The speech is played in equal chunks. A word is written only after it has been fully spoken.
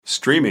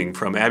Streaming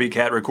from Abbey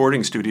Cat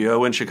Recording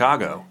Studio in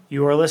Chicago.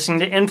 You are listening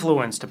to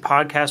Influenced, a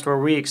podcast where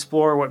we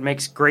explore what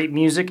makes great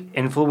music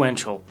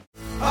influential.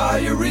 Are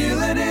you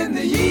reeling in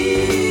the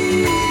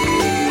years?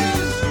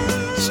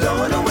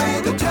 Stowing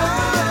away the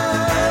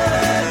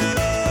time?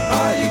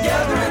 Are you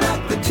gathering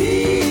up the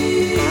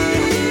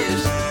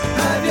tears?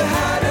 Have you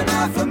had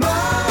enough of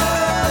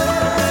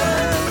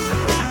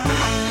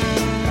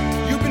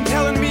mine? You've been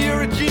telling me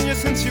you're a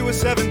genius since you were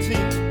 17.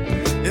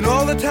 In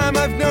all the time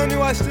I've known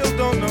you, I still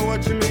don't know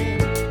what you mean.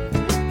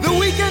 The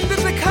weekend at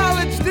the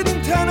college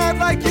didn't turn out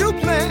like you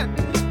planned.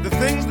 The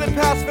things that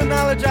pass for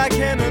knowledge I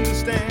can't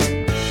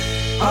understand.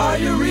 Are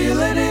you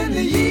reeling in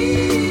the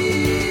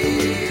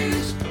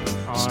years?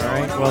 All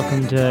right,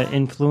 welcome to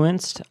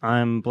Influenced.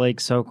 I'm Blake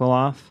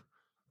Sokoloff.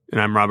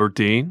 And I'm Robert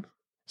Dean.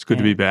 It's good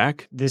to be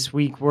back. This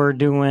week we're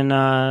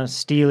doing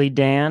Steely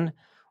Dan,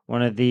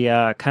 one of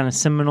the kind of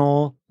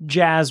seminal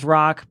jazz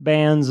rock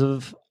bands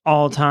of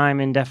all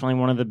time, and definitely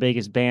one of the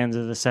biggest bands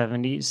of the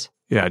 70s.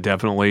 Yeah,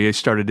 definitely. They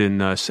started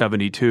in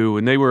 72,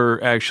 and they were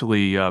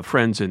actually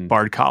friends in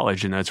Bard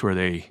College, and that's where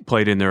they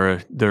played in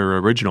their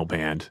original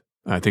band.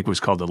 I think it was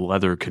called the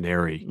Leather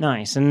Canary.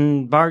 Nice.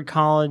 And Bard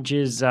College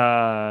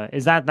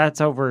that's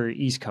over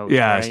East Coast,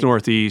 Yeah, right? It's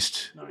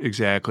Northeast, nice.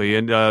 Exactly.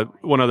 And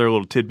one other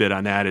little tidbit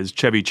on that is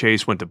Chevy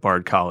Chase went to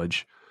Bard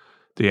College,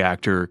 the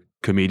actor,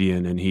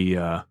 comedian, and he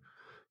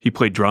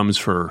played drums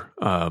for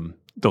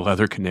the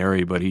Leather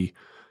Canary, but he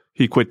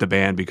quit the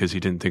band because he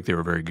didn't think they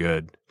were very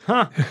good.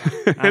 Huh.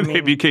 And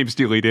they became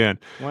Steely Dan.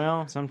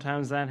 Well,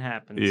 sometimes that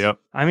happens. Yep.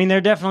 I mean,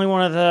 they're definitely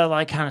one of the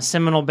kind of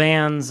seminal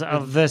bands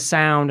of the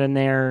sound, and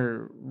they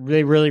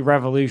really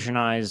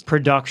revolutionized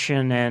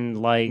production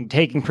and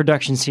taking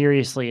production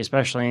seriously,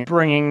 especially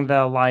bringing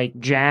the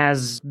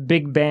jazz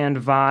big band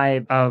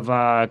vibe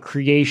of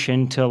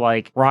creation to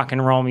rock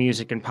and roll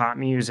music and pop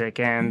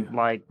music. And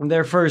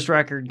their first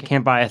record,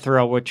 Can't Buy a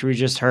Thrill, which we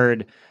just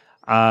heard,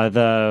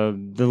 the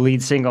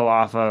lead single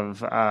off of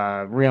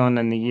Reelin'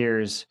 in the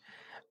Years,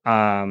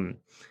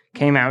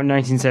 came out in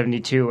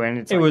 1972,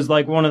 and it was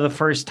one of the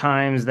first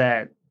times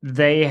that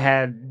they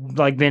had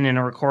been in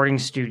a recording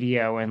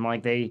studio, and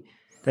they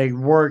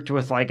worked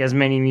with as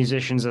many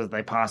musicians as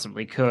they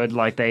possibly could.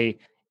 They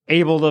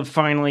able to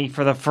finally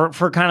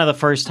for kind of the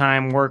first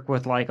time work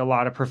with a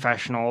lot of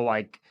professional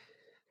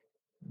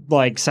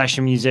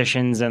session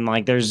musicians,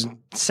 and there's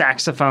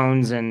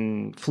saxophones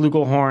and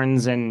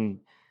flugelhorns and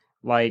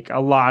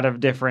a lot of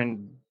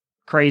different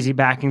crazy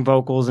backing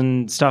vocals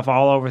and stuff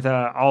all over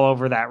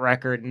that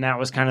record. And that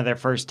was kind of their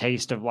first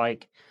taste of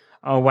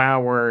oh wow,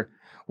 we're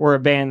a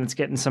band that's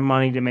getting some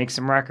money to make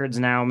some records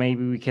now.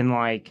 Maybe we can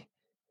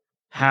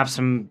have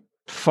some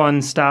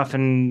fun stuff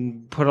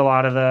and put a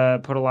lot of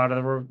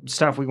the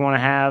stuff we want to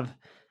have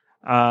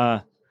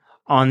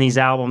on these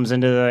albums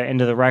into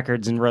the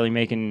records, and really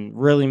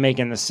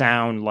making the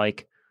sound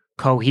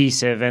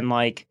cohesive. And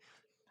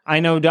I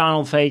know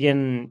Donald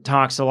Fagen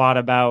talks a lot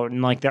about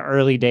in the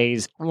early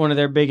days, one of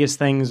their biggest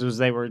things was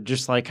they were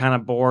just kind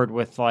of bored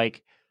with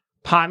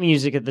pop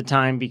music at the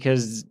time,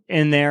 because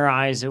in their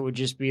eyes it would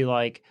just be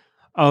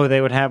oh, they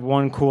would have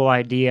one cool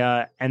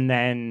idea and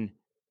then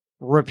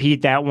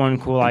repeat that one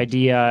cool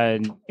idea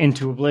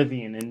into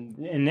oblivion.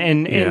 And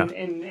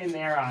in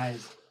their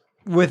eyes,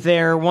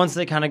 once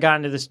they kind of got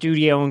into the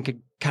studio and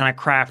could kind of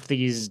craft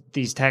these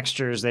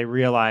textures, they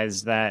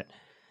realized that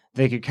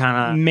they could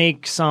kind of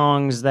make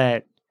songs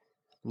that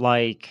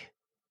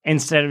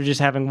instead of just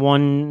having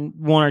one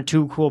or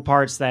two cool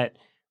parts that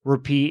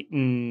repeat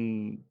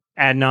and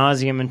ad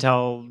nauseum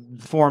until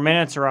 4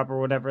 minutes are up or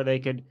whatever, they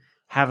could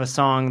have a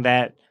song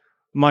that,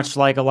 much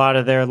like a lot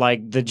of their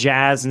the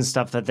jazz and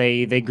stuff that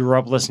they grew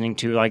up listening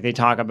to, they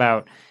talk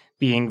about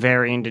being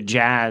very into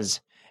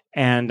jazz,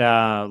 and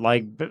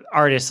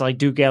artists like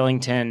Duke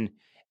Ellington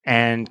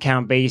and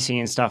Count Basie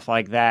and stuff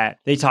like that.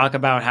 They talk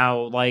about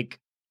how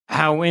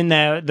in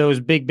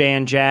those big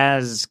band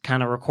jazz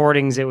kind of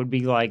recordings, it would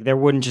be there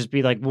wouldn't just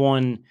be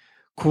one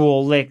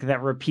cool lick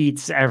that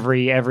repeats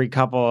every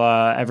couple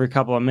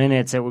of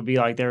minutes. It would be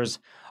there's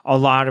a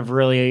lot of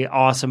really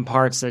awesome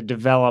parts that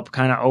develop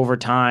kind of over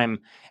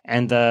time,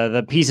 and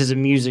the pieces of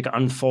music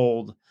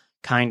unfold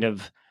kind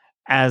of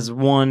as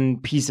one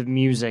piece of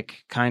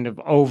music kind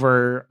of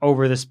over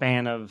the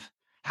span of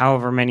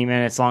however many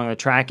minutes long the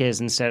track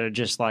is, instead of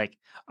just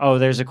oh,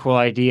 there's a cool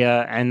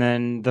idea, and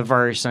then the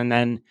verse, and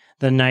then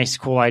the nice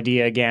cool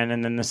idea again,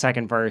 and then the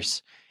second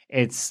verse.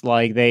 It's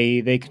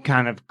they could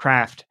kind of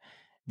craft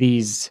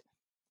these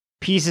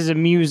pieces of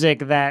music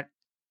that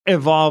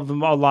evolve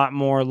a lot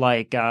more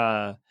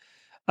a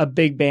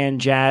big band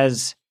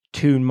jazz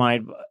tune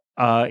might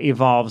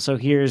evolve. So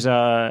here's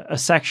a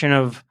section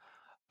of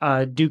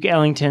Duke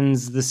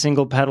Ellington's The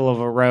Single Petal of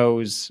a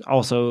Rose,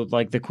 also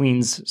the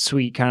Queen's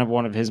Suite, kind of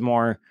one of his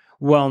more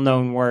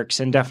well-known works,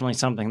 and definitely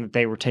something that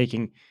they were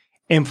taking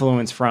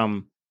influence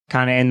from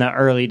kind of in the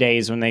early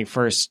days when they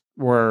first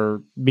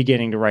were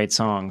beginning to write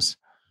songs.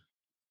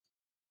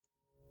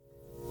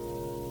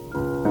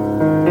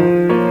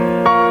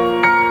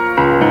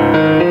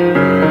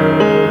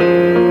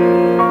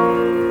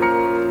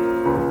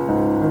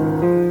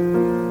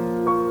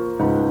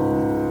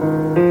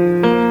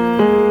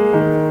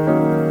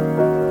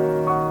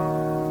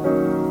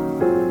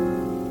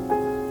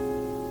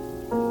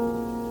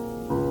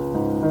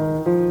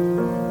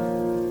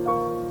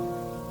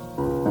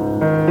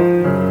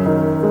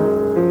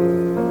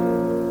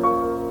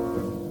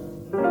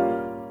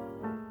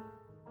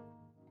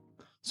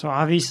 So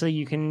obviously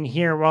you can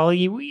hear,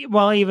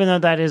 even though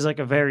that is like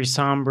a very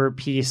somber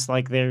piece,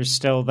 like there's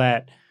still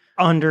that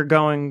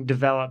undergoing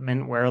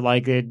development where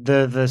like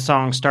the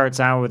song starts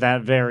out with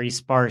that very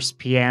sparse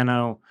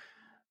piano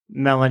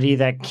melody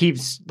that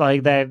keeps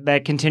like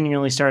that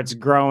continually starts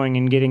growing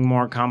and getting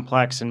more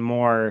complex and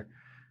more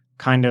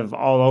kind of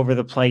all over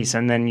the place,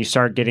 and then you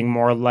start getting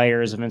more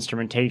layers of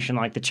instrumentation,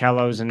 like the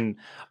cellos and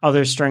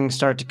other strings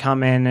start to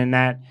come in, and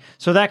that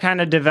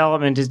kind of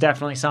development is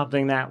definitely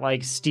something that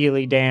like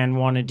Steely Dan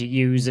wanted to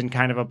use in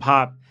kind of a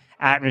pop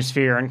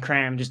atmosphere and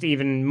cram just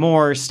even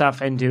more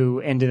stuff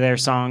into their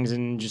songs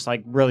and just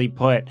like really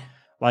put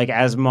like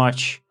as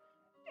much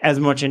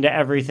into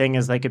everything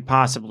as they could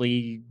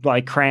possibly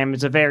like cram.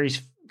 It's a very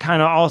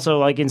kind of also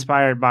like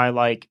inspired by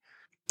like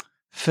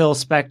Phil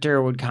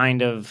Spector would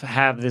kind of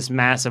have this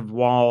massive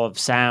wall of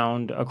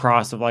sound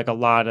across of like a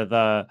lot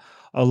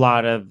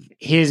of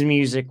his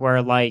music,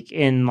 where like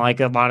in like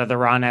a lot of the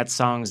Ronettes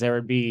songs there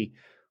would be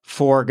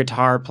 4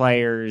 guitar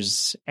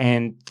players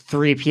and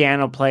 3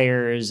 piano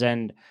players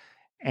and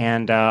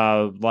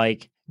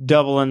like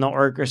double in the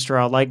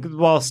orchestra. Like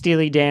while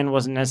Steely Dan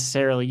wasn't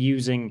necessarily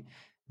using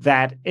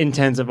that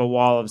intense of a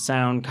wall of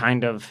sound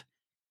kind of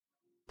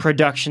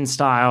production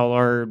style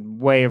or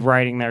way of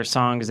writing their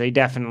songs, they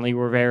definitely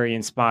were very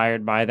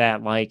inspired by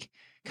that, like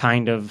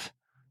kind of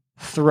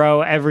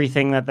throw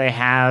everything that they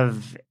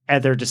have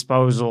at their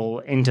disposal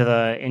into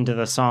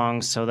the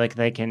songs so like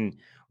they can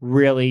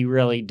really,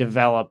 really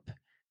develop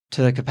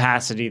to the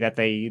capacity that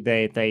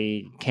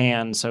they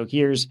can. So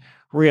here's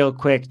real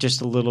quick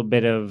just a little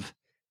bit of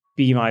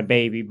Be My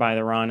Baby by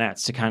the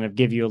Ronettes to kind of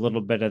give you a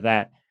little bit of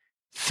that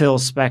Phil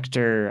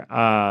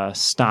Spector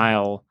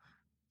style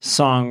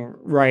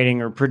songwriting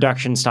or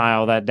production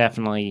style that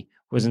definitely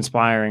was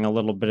inspiring a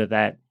little bit of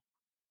that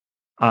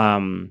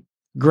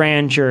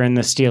grandeur in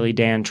the Steely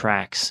Dan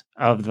tracks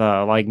of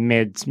the like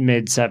mid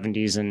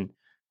 70s and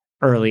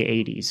early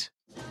 80s.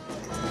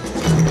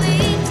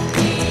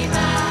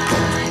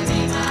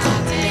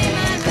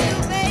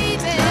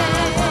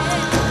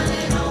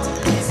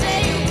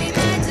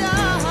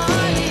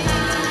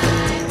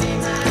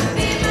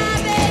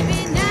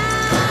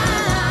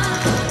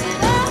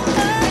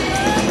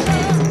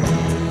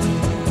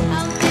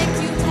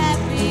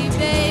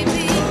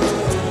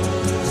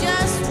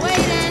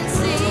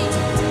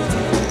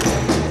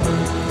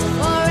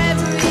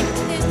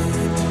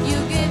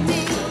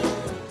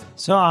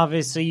 So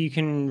obviously you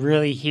can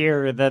really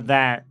hear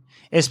that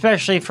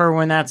especially for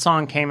when that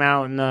song came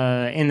out in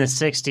the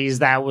 60s,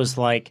 that was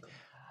like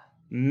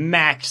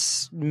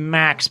max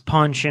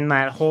punch, and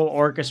that whole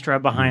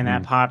orchestra behind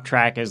that pop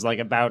track is like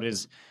about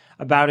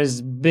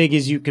as big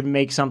as you could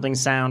make something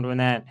sound when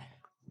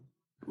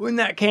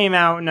that came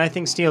out. And I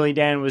think Steely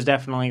Dan was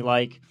definitely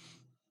like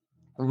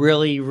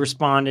really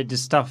responded to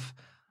stuff,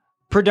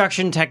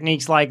 production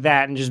techniques like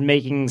that, and just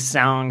making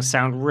songs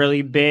sound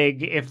really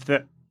big if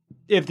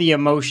the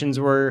emotions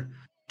were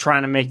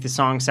trying to make the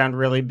song sound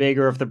really big,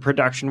 or if the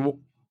production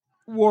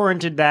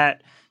warranted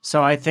that.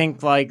 So I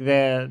think like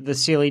the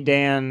Steely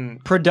Dan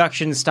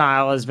production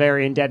style is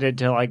very indebted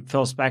to like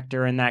Phil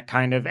Spector and that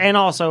kind of, and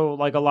also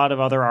like a lot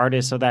of other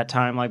artists of that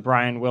time, like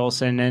Brian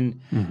Wilson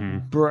and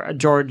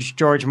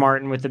George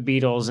Martin with the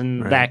Beatles,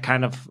 and that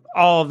kind of,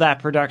 all of that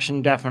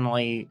production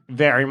definitely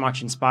very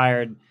much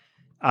inspired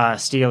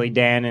Steely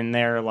Dan in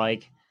their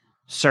like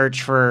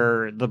search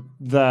for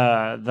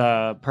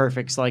the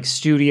perfect like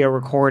studio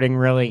recording,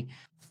 really.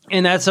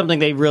 And that's something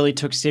they really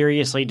took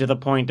seriously, to the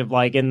point of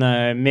like in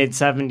the mid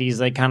 70s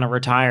they kind of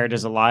retired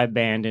as a live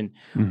band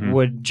and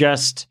would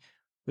just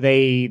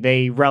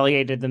they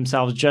relegated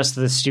themselves just to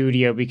the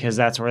studio, because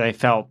that's where they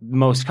felt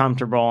most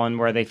comfortable and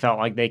where they felt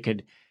like they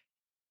could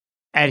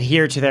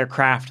adhere to their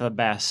craft the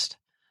best.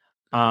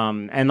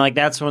 And like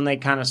that's when they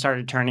kind of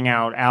started turning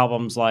out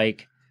albums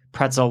like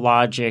Pretzel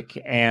Logic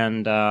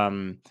and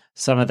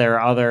some of their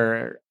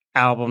other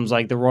albums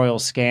like The Royal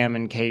Scam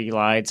and Katy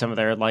Lied, some of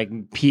their like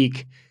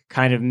peak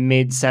kind of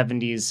mid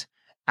 70s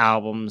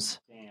albums.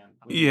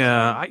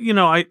 Yeah,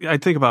 I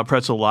think about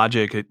Pretzel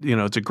Logic.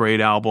 It's a great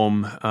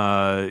album.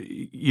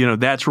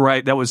 That's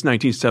right. That was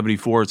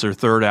 1974. It's their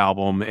third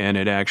album, and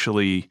it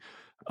actually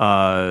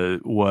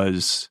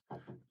was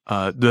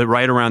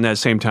right around that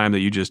same time that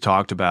you just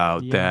talked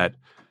about. Yeah. That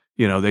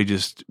they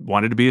just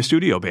wanted to be a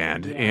studio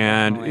band,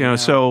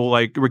 so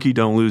like Ricky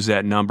Don't Lose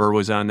That Number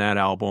was on that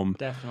album.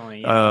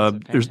 Definitely, yeah,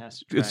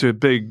 it's a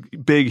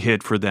big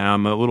hit for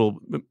them. A little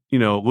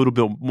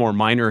bit more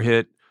minor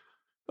hit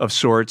of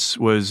sorts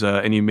was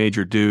Any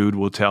Major Dude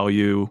Will Tell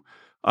You.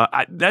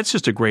 That's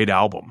just a great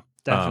album.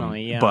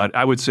 Definitely, yeah. But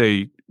I would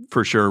say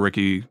for sure,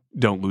 Ricky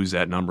Don't Lose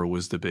That Number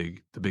was the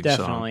big song.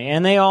 Definitely,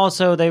 and they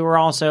were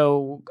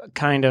also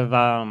kind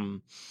of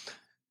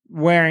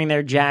wearing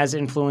their jazz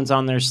influence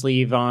on their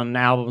sleeve on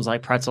albums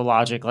like Pretzel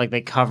Logic. Like they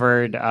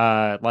covered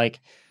like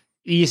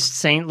East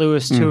St.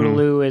 Louis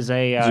Toodaloo is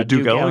a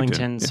Duke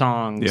Ellington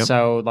song. Yep.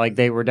 So like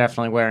they were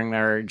definitely wearing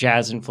their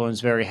jazz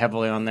influence very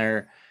heavily on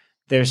their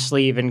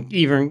sleeve, and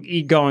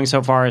even going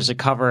so far as to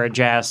cover a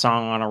jazz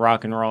song on a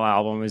rock and roll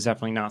album is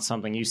definitely not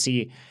something you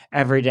see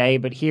every day.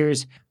 But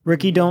here's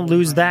Ricky Don't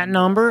Lose That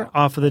Number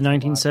off of the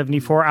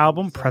 1974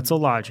 album Pretzel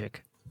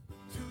Logic. Ricky,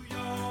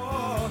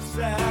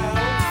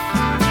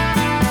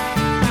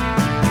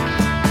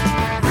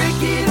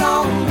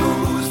 don't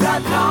lose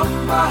that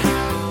number.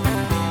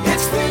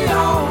 It's the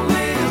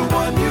only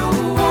one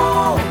you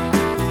want.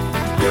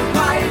 You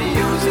might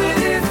use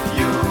it if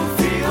you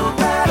feel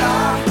better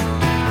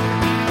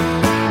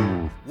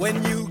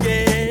when you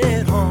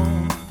get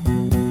home.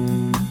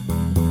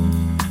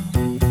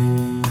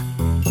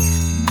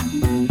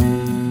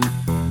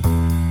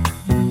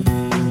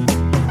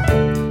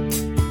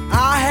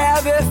 I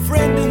have a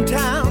friend in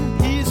town,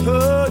 he's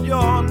heard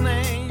your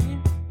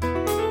name.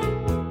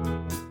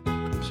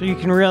 So you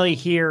can really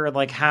hear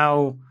like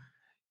how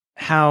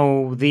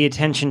the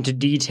attention to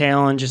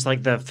detail and just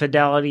like the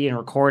fidelity and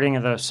recording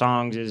of those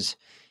songs is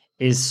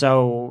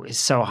so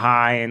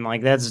high, and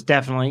like that's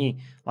definitely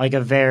like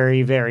a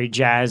very, very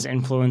jazz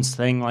influenced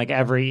thing. Like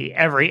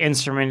every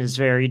instrument is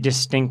very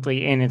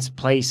distinctly in its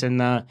place in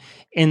the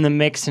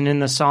mix and in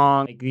the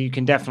song. Like, you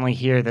can definitely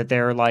hear that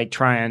they're like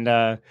trying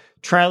their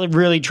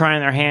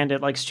hand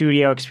at like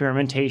studio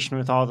experimentation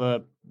with all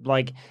the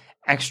like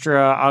extra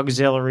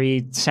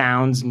auxiliary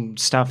sounds and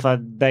stuff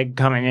that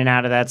come in and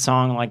out of that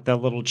song, like the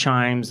little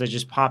chimes that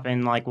just pop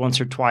in like once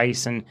or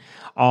twice, and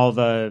all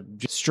the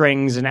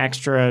strings and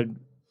extra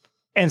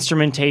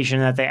instrumentation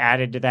that they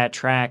added to that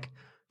track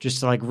just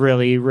to like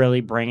really,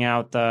 really bring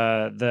out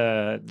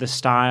the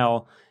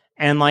style.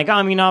 And like,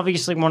 I mean,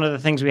 obviously one of the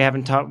things we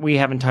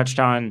haven't touched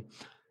on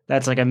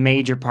that's like a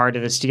major part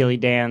of the Steely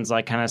Dan's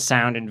like kind of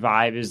sound and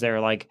vibe is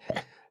their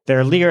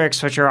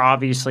lyrics, which are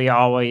obviously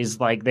always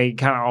like they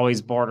kind of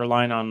always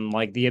borderline on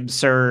like the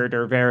absurd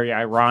or very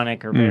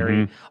ironic or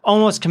very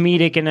almost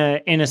comedic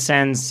in a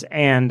sense.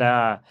 And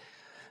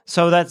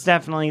so that's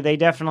they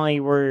definitely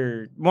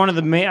were one of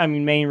the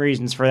main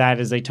reasons for that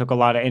is they took a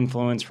lot of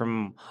influence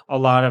from a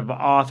lot of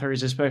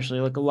authors, especially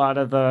like a lot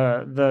of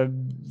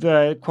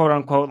the quote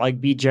unquote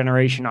like Beat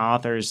Generation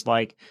authors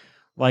like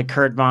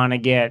Kurt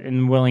Vonnegut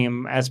and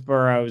William S.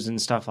 Burroughs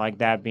and stuff like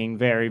that being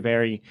very,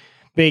 very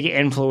big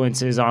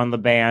influences on the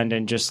band.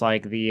 And just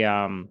like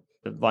the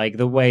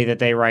way that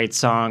they write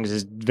songs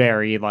is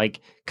very like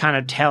kind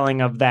of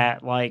telling of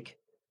that, like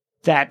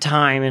that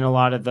time, and a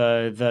lot of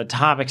the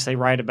topics they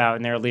write about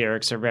in their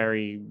lyrics are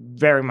very,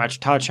 very much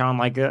touch on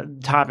like the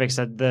topics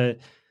that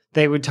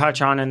they would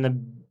touch on in the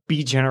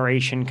Beat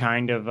Generation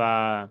kind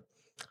of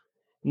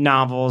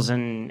novels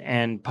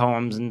and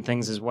poems and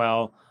things as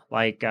well.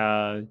 Like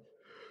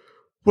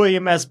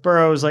William S.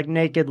 Burroughs, like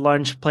Naked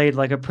Lunch played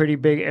like a pretty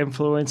big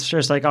influence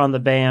just like on the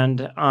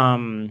band.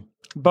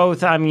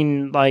 Both, I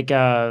mean, like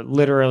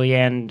literally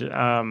and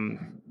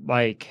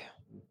like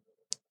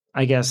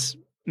I guess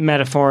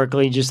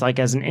metaphorically, just like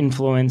as an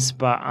influence.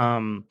 But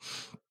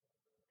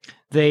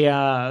they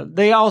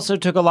also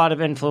took a lot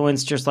of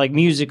influence just like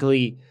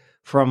musically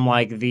from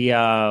like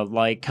the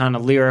like kind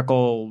of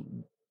lyrical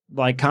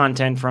like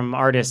content from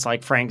artists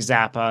like Frank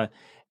Zappa.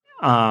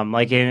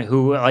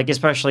 Who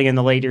especially in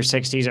the later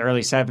 60s,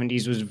 early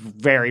 70s was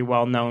very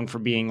well known for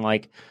being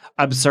like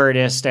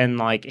absurdist, and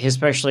like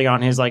especially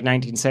on his like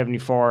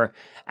 1974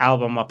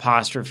 album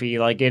Apostrophe,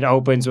 like it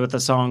opens with a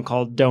song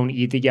called Don't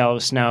Eat the Yellow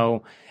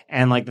Snow,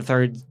 and like the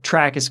third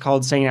track is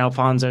called St.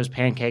 Alfonso's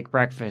Pancake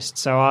Breakfast.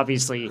 So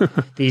obviously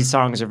these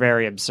songs are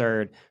very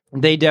absurd.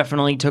 They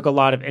definitely took a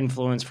lot of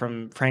influence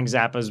from Frank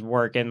Zappa's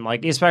work, and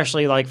like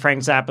especially like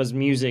Frank Zappa's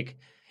music.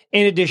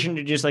 In addition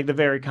to just like the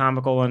very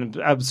comical and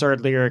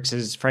absurd lyrics,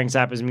 is Frank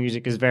Zappa's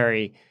music is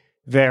very,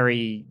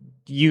 very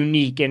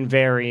unique and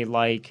very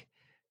like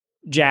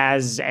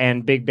jazz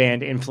and big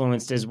band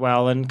influenced as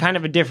well, and kind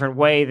of a different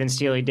way than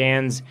Steely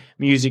Dan's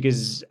music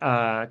is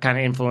kind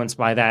of influenced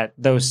by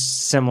those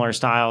similar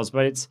styles.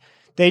 But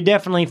they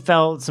definitely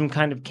felt some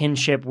kind of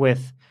kinship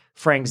with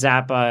Frank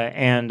Zappa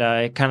and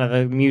kind of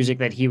the music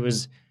that he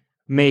was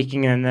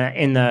making in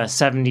the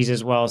 70s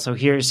as well. So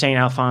here's St.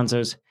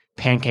 Alfonso's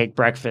Pancake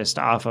Breakfast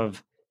off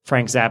of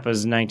Frank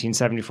Zappa's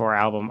 1974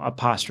 album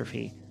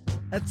Apostrophe.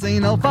 At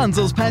St.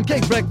 Alfonso's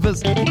Pancake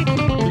Breakfast,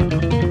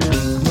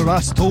 where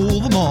I stole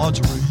the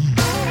margarine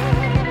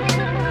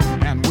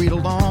and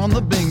wheedled on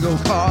the bingo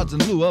cards in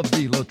lieu of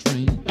the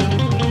latrine.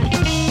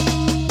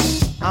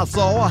 I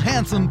saw a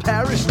handsome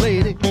parish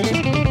lady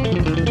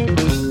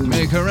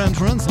make her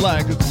entrance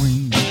like a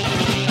queen.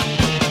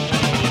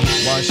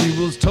 Why, she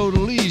was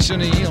totally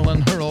chenille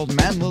and her old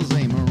man was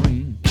a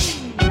Marine.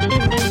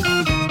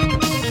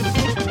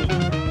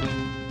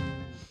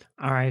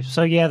 All right,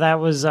 so yeah, that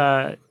was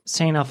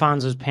St.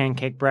 Alfonso's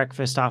Pancake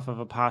Breakfast off of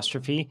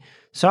Apostrophe.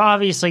 So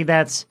obviously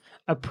that's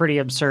a pretty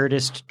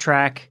absurdist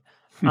track,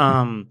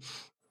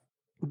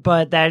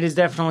 but that is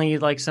definitely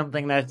like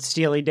something that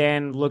Steely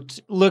Dan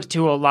looked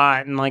to a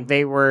lot, and like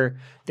they were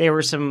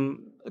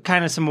some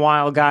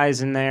wild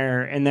guys in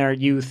their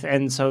youth,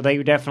 and so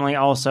they definitely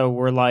also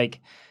were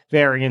like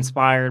very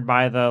inspired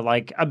by the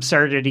like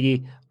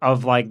absurdity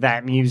of like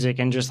that music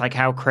and just like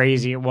how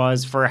crazy it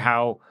was for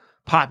how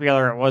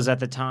popular it was at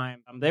the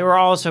time. They were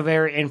also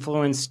very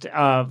influenced,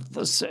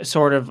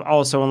 sort of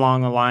also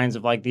along the lines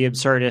of like the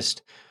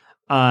absurdist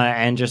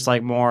and just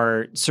like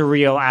more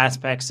surreal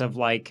aspects of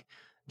like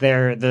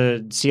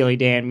the Steely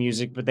Dan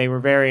music, but they were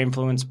very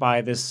influenced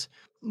by this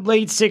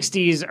late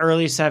 60s,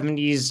 early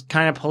 70s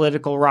kind of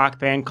political rock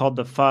band called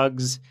the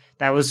Fugs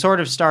that was sort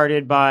of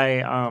started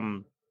by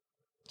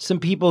some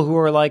people who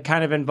were like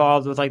kind of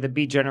involved with like the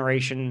Beat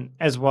Generation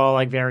as well,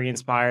 like very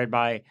inspired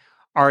by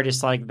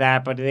artists like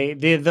that. But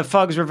the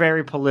Fugs were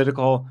very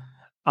political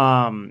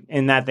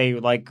in that they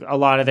like a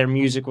lot of their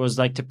music was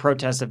like to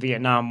protest the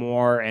Vietnam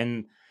War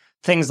and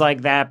things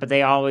like that. But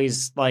they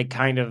always like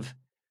kind of,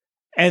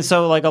 and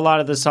so like a lot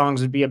of the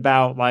songs would be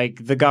about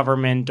like the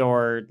government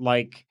or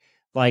like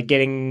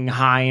getting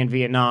high in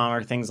Vietnam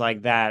or things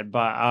like that.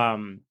 But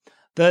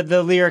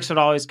the lyrics would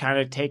always kind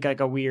of take like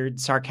a weird,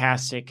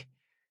 sarcastic,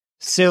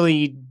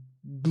 silly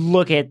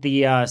look at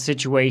the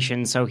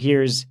situation. So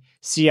here's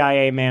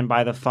CIA Man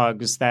by the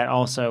Fugs. That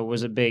also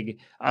was a big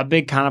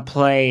kind of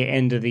play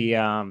into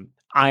the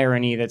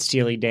irony that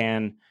Steely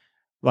Dan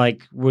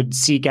like would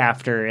seek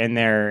after in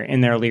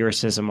their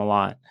lyricism a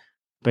lot.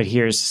 But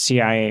here's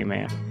CIA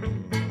Man.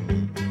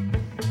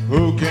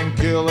 Who can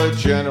kill a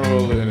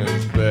general in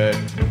his bed?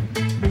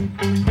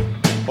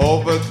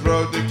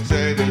 Overthrow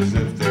dictators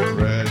if they're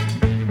red.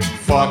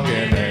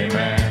 Fucking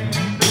amen.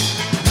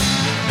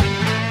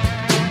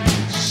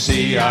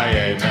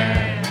 CIA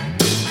man.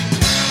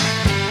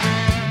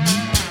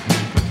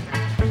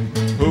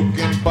 Who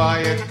can buy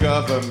a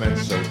government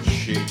so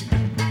cheap?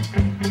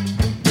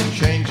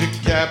 Change a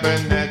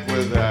cabinet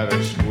without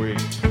a squeak.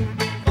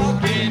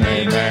 Fucking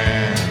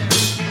amen.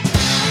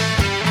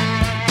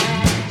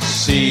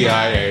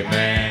 CIA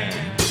man.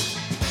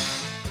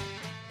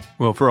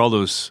 Well, for all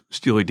those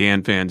Steely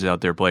Dan fans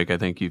out there, Blake, I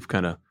think you've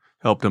kind of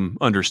helped them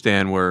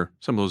understand where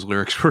some of those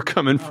lyrics were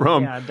coming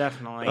from. Yeah,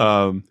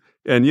 definitely.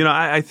 And, you know,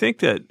 I think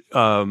that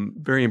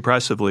very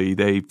impressively,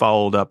 they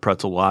followed up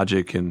Pretzel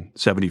Logic in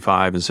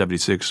 75 and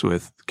 76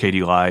 with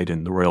Katy Lied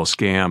and The Royal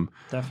Scam.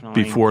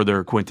 Definitely. Before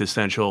their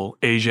quintessential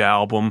Asia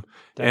album.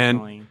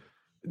 Definitely.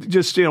 And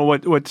just, you know,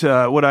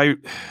 what I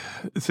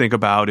think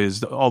about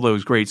is all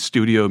those great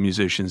studio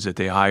musicians that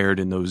they hired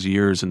in those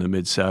years in the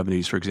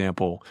mid-70s, for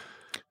example,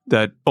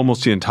 that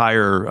almost the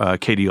entire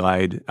Katy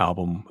Lied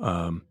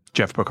album,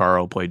 Jeff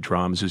Porcaro played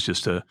drums, who's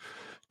just a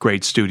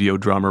great studio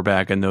drummer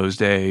back in those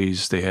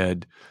days. They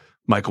had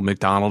Michael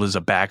McDonald as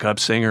a backup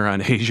singer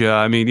on Asia.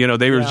 I mean, you know,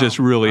 they were just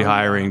really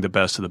hiring the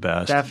best of the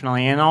best.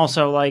 Definitely. And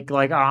also like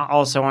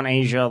also on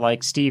Asia,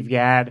 like Steve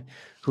Gadd,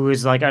 who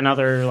is like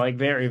another like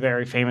very,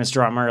 very famous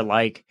drummer.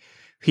 Like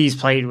he's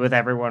played with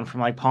everyone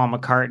from like Paul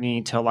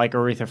McCartney to like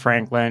Aretha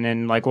Franklin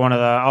and like one of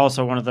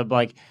the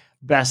like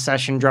best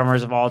session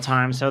drummers of all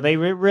time. So they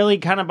really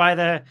kind of by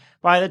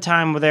the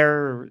time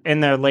they're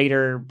in their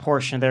later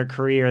portion of their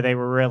career, they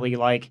were really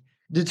like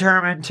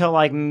determined to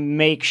like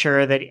make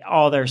sure that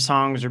all their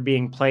songs are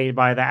being played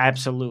by the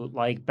absolute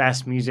like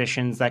best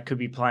musicians that could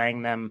be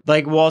playing them.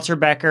 Like Walter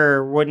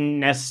Becker wouldn't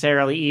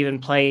necessarily even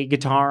play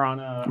guitar on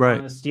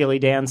a Steely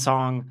Dan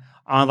song.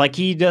 Like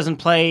he doesn't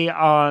play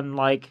on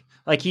like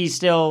he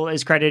still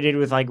is credited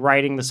with like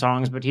writing the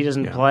songs, but he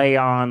doesn't play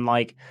on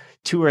like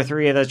 2 or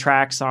 3 of the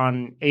tracks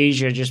on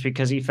Asia just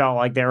because he felt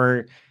like there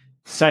were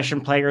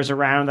session players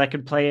around that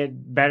could play it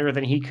better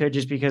than he could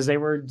just because they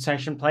were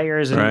session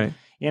players. And,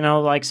 you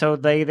know, like, so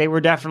they were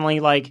definitely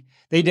like,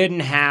 they didn't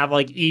have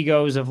like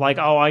egos of like,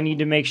 oh, I need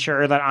to make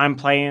sure that I'm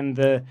playing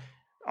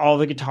all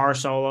the guitar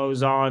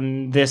solos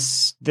on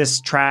this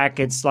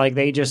track. It's like,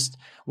 they just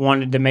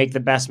wanted to make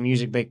the best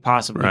music they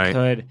possibly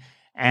could.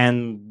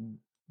 And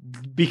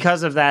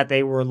because of that,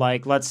 they were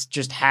like, let's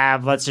just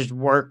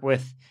work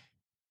with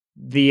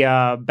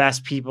the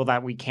best people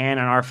that we can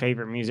and our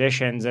favorite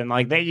musicians. And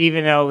like they,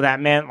 even though that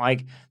meant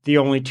like the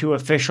only 2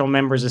 official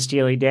members of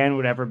Steely Dan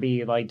would ever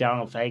be like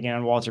Donald Fagen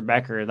and Walter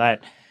Becker,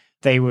 that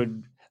they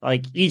would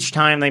like each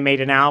time they made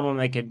an album,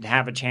 they could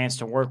have a chance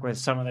to work with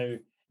some of their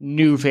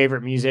new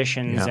favorite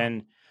musicians.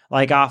 And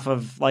like off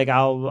of like,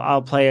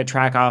 I'll play a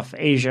track off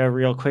Asia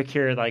real quick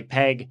here, like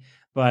Peg,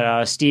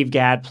 but Steve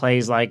Gadd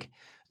plays like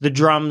the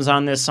drums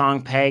on this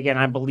song Peg. And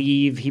I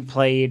believe he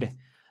played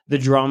the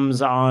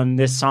drums on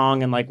this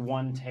song in like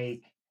one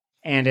take,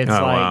 and it's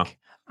like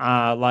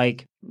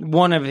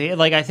one of his,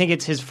 like I think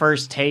it's his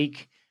first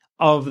take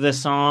of the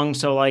song.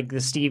 So like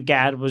the Steve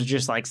Gadd was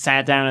just like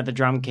sat down at the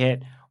drum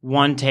kit,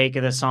 one take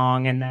of the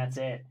song, and that's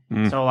it.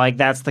 So like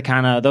those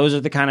are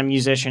the kind of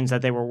musicians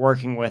that they were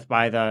working with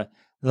by the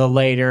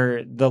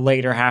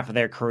later half of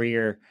their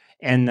career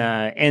in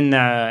the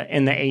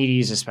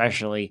 80s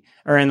especially,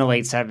 or in the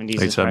late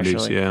 70s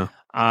especially.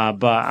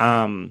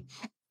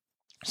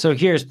 So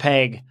here's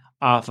Peg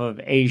off of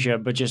Asia,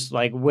 but just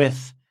like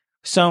with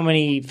so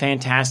many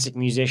fantastic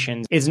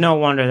musicians, it's no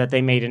wonder that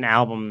they made an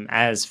album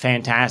as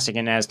fantastic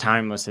and as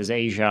timeless as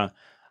Asia,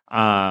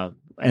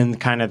 and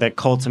kind of the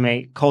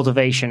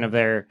cultivation of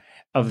their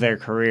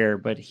career.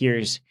 But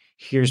here's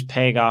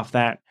Peg off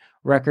that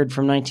record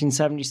from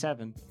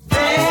 1977.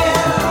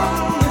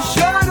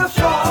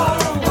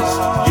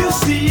 You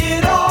see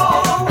it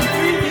all,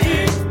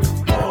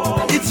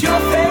 it's your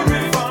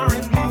favorite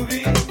foreign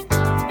movie.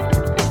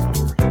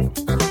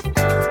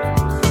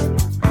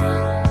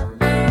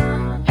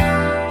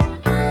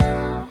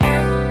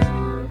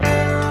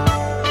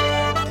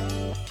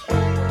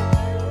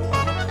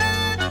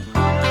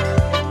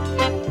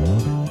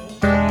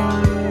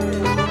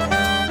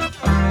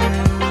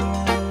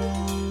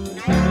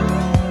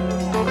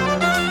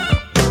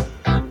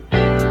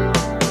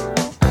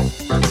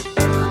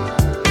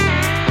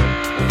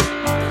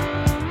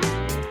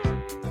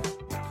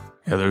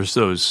 there's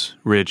those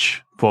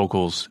rich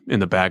vocals in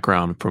the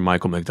background from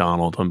Michael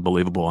McDonald.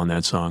 Unbelievable on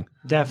that song.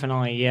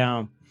 Definitely,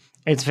 yeah.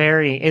 It's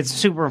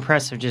super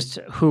impressive just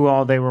who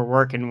all they were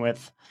working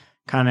with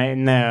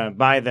kind of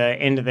by the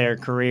end of their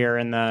career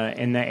in the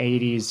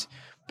 80s.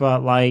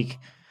 But like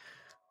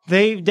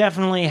they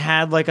definitely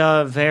had like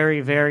a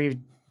very, very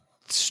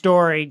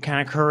storied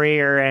kind of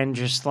career and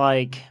just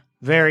like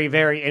very,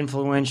 very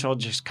influential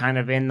just kind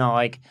of in the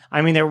like,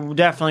 I mean, they're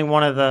definitely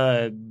one of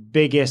the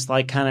biggest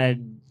like kind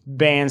of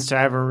bands to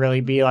ever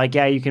really be like,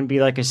 yeah, you can be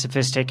like a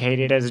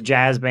sophisticated as a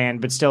jazz band,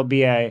 but still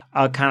be a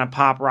kind of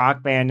pop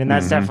rock band. And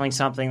that's definitely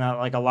something that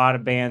like a lot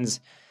of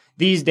bands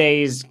these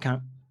days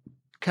kind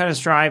of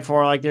strive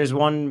for. Like there's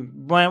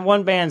one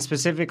band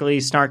specifically,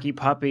 Snarky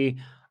Puppy,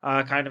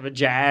 kind of a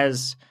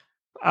jazz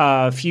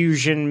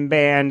fusion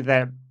band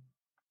that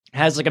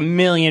has like 1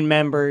 million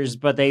members,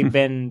 but they've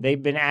been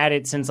at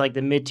it since like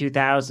the mid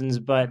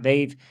 2000s, but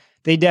they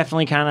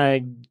definitely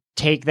kind of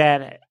take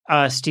that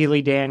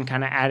Steely Dan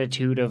kind of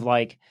attitude of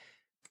like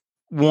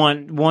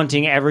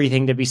wanting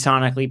everything to be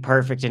sonically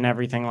perfect and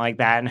everything like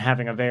that, and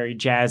having a very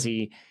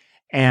jazzy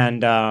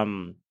and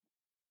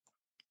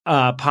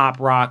pop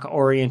rock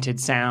oriented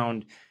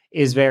sound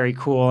is very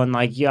cool. And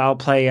like, yeah, I'll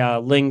play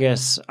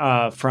Lingus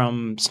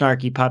from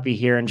Snarky Puppy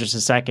here in just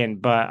a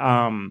second, but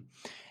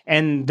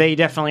and they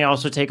definitely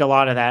also take a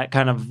lot of that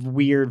kind of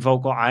weird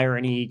vocal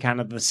irony, kind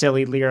of the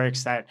silly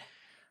lyrics that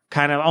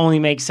kind of only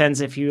makes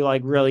sense if you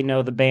like really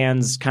know the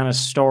band's kind of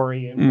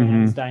story and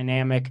band's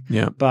dynamic.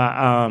 Yeah.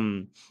 But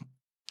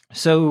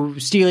so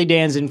Steely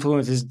Dan's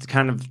influence is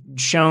kind of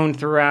shown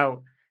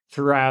throughout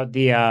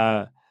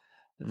the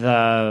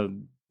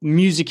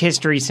music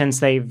history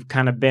since they've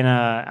kind of been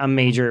a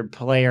major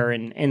player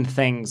in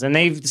things, and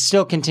they've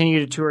still continued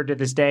to tour to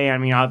this day. I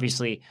mean,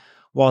 obviously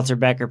Walter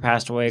Becker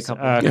passed away a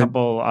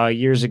couple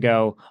years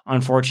ago,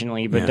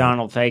 unfortunately, but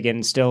Donald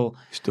Fagen still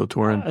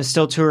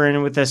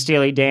touring with the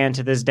Steely Dan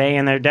to this day,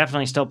 and they're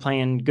definitely still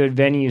playing good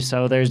venues.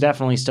 So there's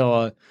definitely still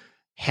a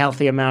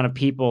healthy amount of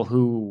people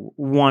who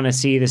want to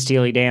see the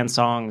Steely Dan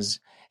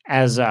songs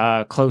as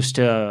close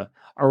to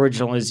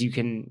original as you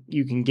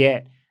can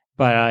get.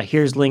 But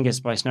here's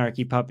Lingus by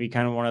Snarky Puppy,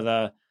 kind of one of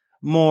the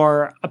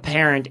more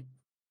apparent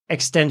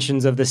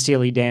extensions of the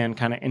Steely Dan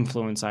kind of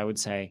influence, I would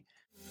say.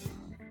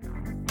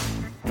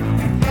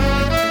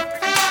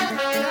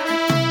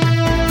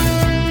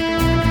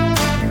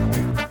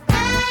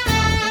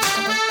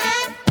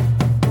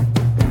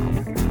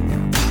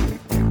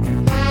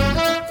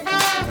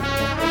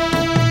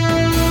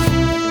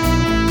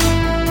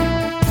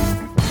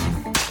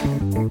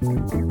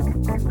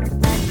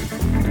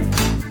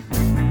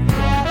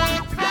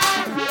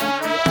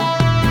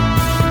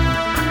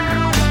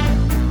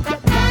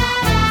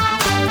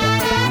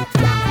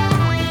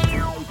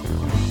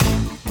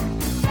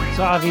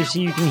 So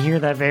obviously you can hear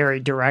that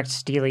very direct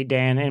Steely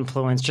Dan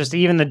influence. Just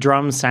even the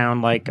drums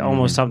sound like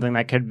almost something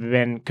that could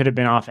have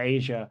been off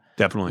Asia.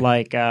 Definitely.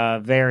 Like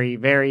very,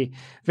 very,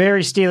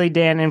 very Steely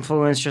Dan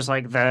influence, just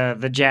like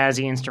the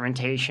jazzy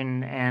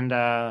instrumentation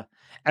and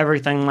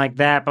everything like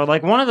that. But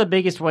like one of the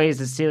biggest ways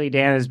that Steely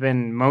Dan has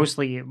been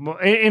mostly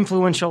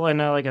influential in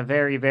a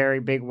very, very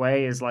big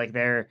way is like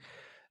the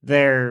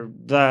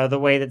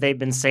way that they've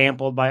been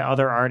sampled by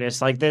other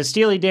artists. Like the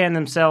Steely Dan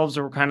themselves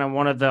were kind of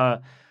one of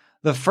the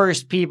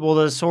first people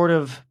to sort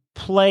of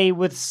play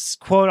with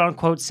quote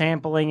unquote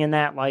sampling, in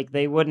that like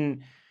they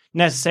wouldn't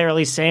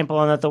necessarily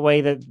sample in that the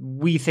way that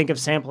we think of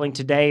sampling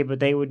today,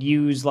 but they would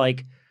use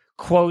like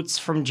quotes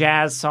from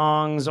jazz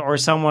songs, or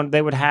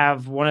they would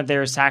have one of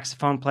their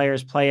saxophone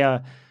players play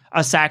a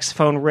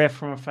saxophone riff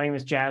from a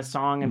famous jazz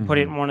song and put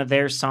it in one of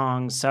their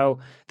songs. So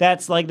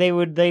that's like they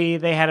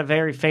had a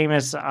very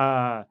famous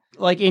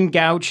like in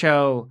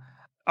Gaucho,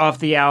 off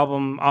the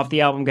album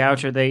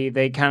Gaucho,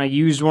 they kind of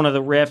used one of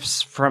the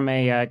riffs from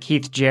a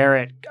Keith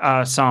Jarrett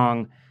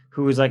song,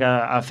 who was like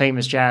a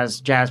famous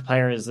jazz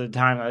player at the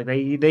time. Like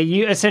they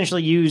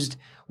essentially used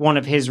one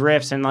of his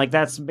riffs, and like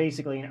that's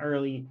basically an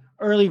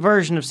early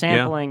version of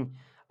sampling.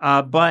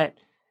 Yeah. But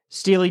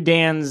Steely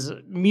Dan's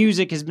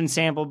music has been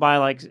sampled by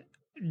like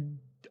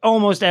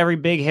almost every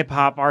big hip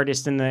hop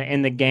artist in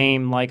the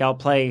game. Like I'll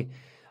play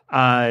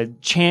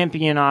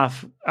Champion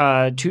off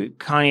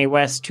Kanye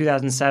West's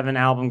 2007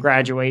 album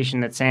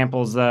Graduation, that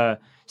samples the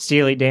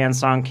Steely Dan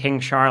song King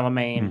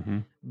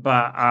Charlemagne.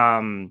 But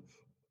I'm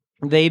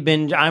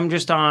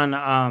just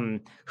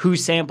on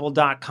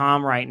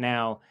whosampled.com right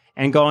now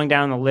and going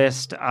down the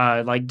list.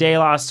 Like De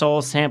La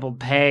Soul sampled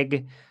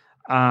Peg,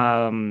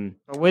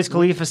 Wiz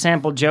Khalifa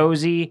sampled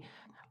Josie,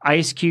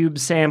 Ice Cube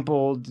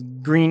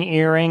sampled Green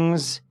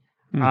Earrings,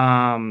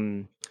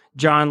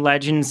 John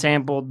Legend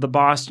sampled the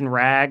Boston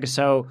Rag.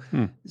 So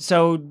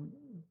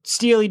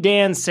Steely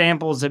Dan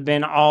samples have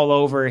been all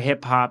over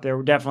hip hop. They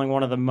were definitely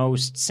one of the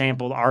most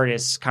sampled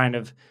artists kind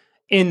of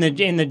in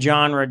the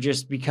genre,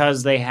 just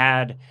because they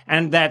had,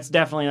 and that's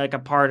definitely like a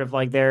part of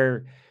like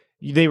they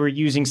were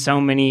using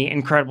so many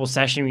incredible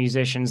session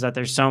musicians that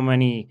there's so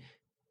many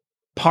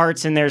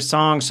parts in their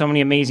songs, so many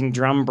amazing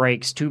drum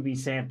breaks to be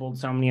sampled,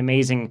 so many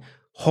amazing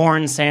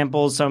horn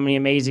samples, so many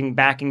amazing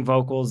backing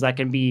vocals that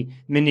can be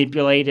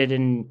manipulated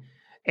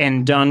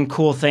and done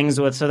cool things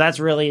with. So that's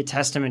really a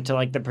testament to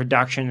like the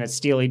production that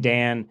Steely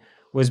Dan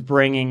was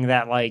bringing.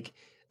 That like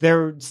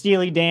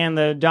Steely Dan,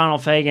 the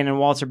Donald Fagen and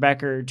Walter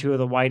Becker, two of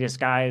the whitest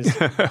guys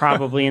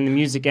probably in the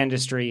music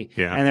industry.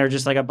 Yeah. And they're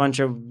just like a bunch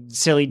of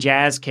silly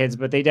jazz kids,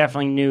 but they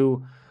definitely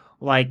knew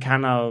like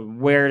kind of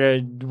where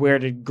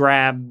to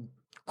grab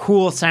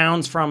cool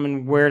sounds from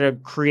and where to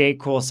create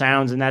cool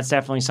sounds. And that's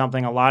definitely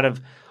something a lot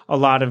of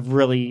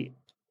really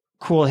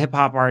cool hip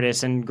hop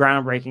artists and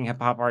groundbreaking hip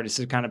hop artists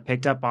have kind of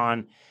picked up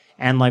on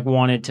and like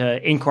wanted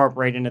to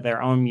incorporate into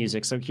their own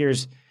music. So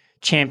here's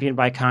Champion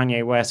by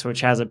Kanye West,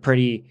 which has a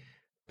pretty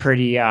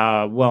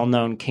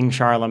well-known King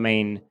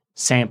Charlemagne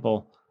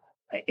sample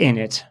in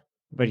it.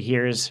 But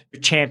here's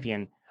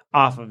Champion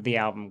off of the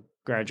album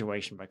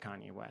Graduation by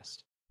Kanye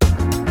West.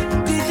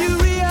 Did you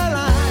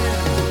realize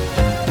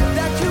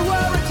that you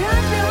were a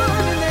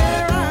champion in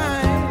their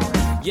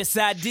eyes? Yes,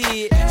 I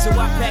did. So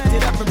I packed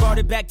it up and brought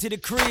it back to the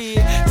crib.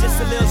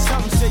 Just a little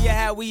something, show you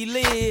how we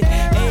live.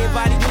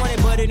 Everybody doing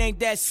it, but it ain't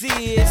that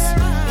serious.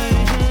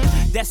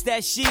 That's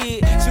that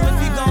shit. So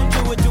if you gon'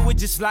 do it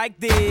just like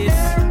this.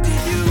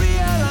 Did you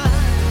realize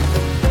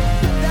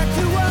that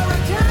you were a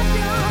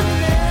champion in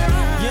their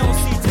eyes? You don't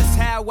see just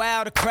how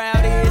wild the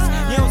crowd is.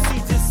 You don't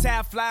see just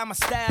how fly my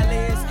style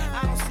is.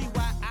 I don't see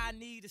why I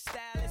need a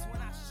stylist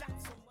when I shot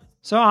so much.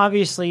 So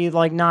obviously,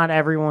 like, not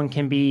everyone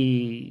can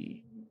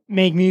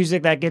make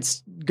music that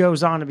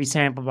goes on to be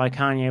sampled by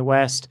Kanye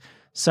West.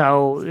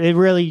 So it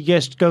really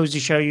just goes to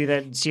show you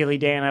that Steely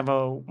Dan have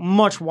a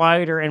much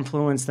wider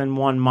influence than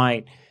one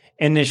might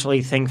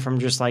initially think from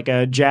just like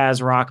a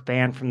jazz rock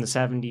band from the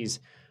 70s.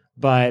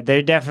 But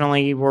they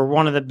definitely were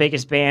one of the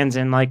biggest bands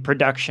in like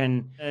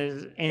production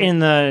in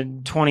the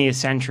 20th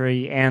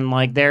century. And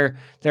like their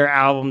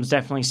albums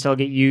definitely still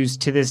get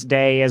used to this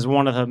day as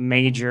one of the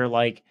major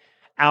like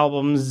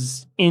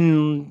albums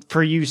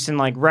for use in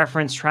like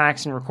reference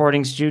tracks and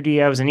recording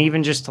studios, and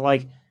even just to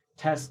like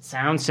test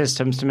sound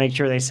systems to make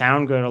sure they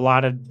sound good. A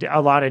lot of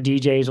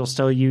DJs will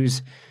still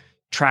use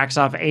tracks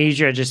off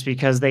Asia just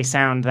because they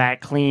sound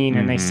that clean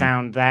and they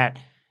sound that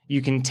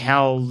you can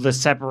tell the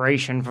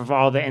separation of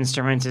all the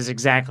instruments is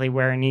exactly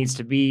where it needs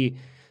to be.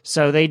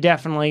 So they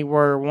definitely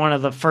were one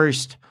of the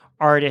first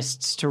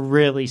artists to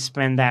really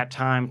spend that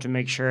time to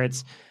make sure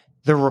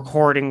the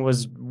recording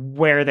was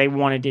where they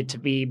wanted it to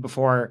be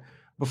before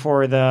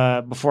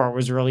it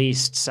was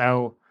released.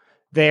 So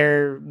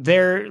their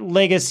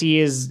legacy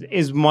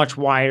is much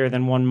wider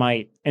than one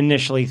might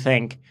initially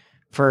think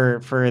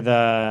for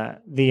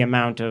the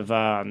amount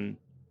of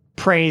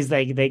praise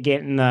they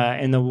get in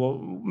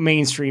the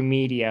mainstream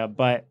media.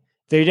 But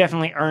they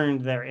definitely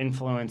earned their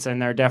influence,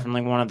 and they're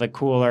definitely one of the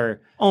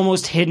cooler,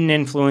 almost hidden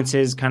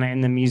influences kind of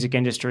in the music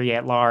industry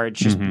at large,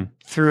 just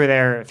through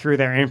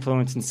their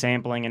influence and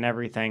sampling and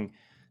everything.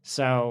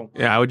 So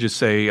yeah, I would just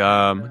say,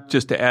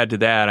 just to add to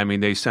that, I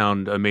mean, they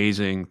sound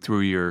amazing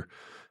through your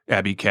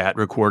Abbey Cat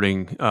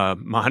recording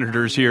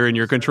monitors here in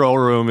your control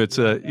room. It's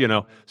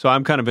so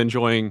I'm kind of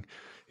enjoying,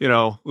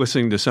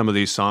 listening to some of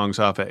these songs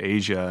off of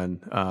Asia, and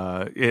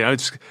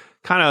it's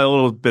kind of a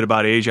little bit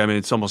about Asia. I mean,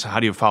 it's almost, how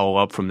do you follow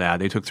up from that?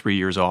 They took 3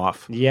 years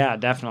off. Yeah,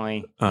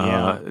 definitely.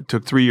 It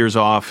took 3 years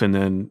off, and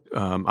then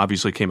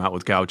obviously came out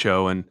with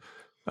Gaucho, and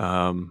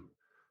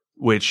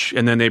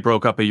then they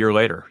broke up a year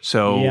later.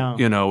 So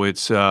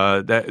it's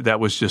that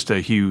was just a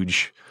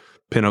huge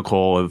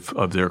pinnacle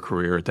of their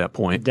career at that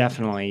point.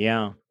 Definitely,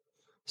 yeah.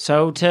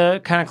 So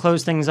to kind of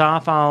close things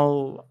off,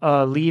 I'll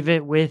leave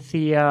it with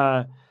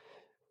the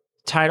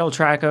title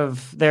track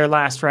of their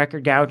last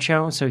record,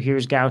 Gaucho. So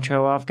here's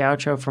Gaucho off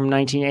Gaucho from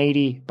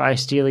 1980 by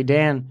Steely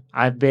Dan.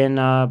 I've been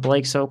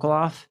Blake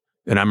Sokoloff.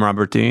 And I'm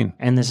Robert Dean.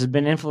 And this has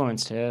been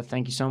Influenced.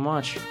 Thank you so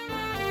much.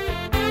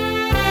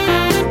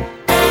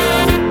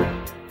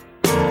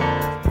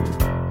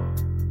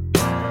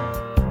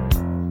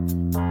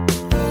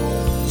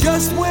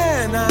 Just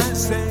when I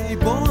say,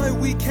 boy,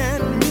 we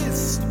can't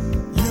miss,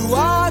 you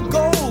are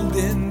going.